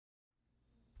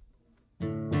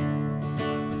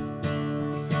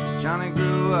Johnny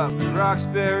grew up in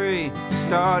Roxbury.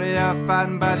 Started out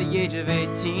fighting by the age of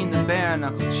 18. The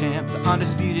bare-knuckle champ, the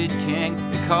undisputed king.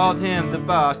 They called him the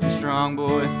Boston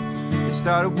Strongboy. It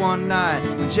started one night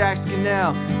when Jack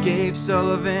Scannell gave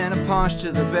Sullivan a punch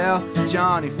to the bell.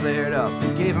 Johnny flared up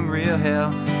and gave him real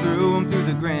hell, threw him through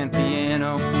the grand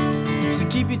piano. So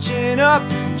keep your chin up,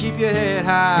 keep your head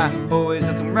high, always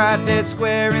looking right dead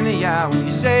square in the eye. When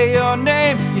you say your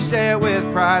name, you say it with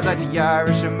pride, like the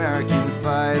Irish-American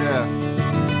fighter.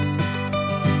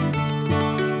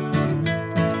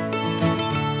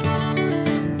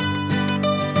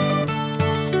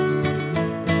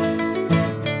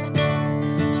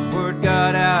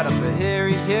 Got out up at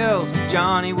Harry Hills,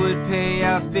 Johnny would pay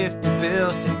out 50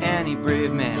 bills to any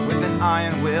brave man with an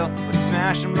iron will, would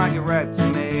smash him like a ripe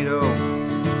tomato.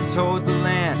 Towed the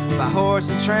land by horse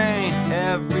and train,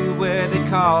 everywhere they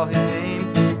call his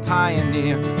name.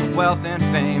 Pioneer of wealth and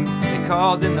fame, they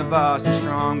called him the Boston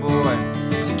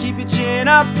Strongboy. So keep your chin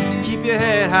up, keep your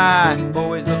head high,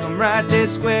 always looking right dead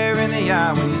square in the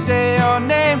eye. When you say your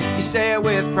name, you say it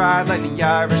with pride, like the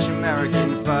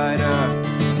Irish-American fighter.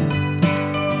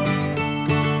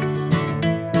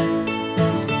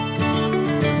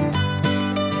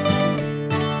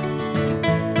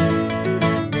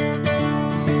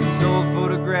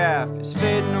 Is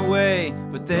fading away,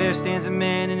 but there stands a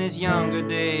man in his younger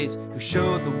days who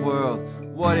showed the world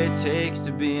what it takes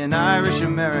to be an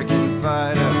Irish-American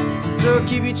fighter. So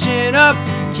keep your chin up,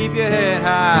 keep your head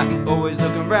high, always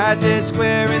looking right dead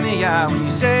square in the eye. When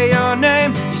you say your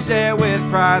name, you say it with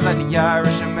pride, like the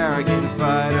Irish-American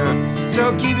fighter.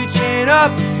 So keep your chin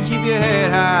up, keep your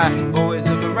head high, always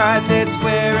looking right dead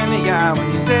square in the eye.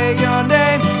 When you say your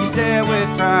name, you say it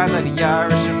with pride, like the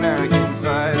Irish-American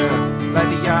fighter. Like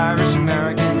the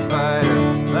Irish-American fighter,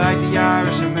 like the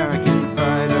Irish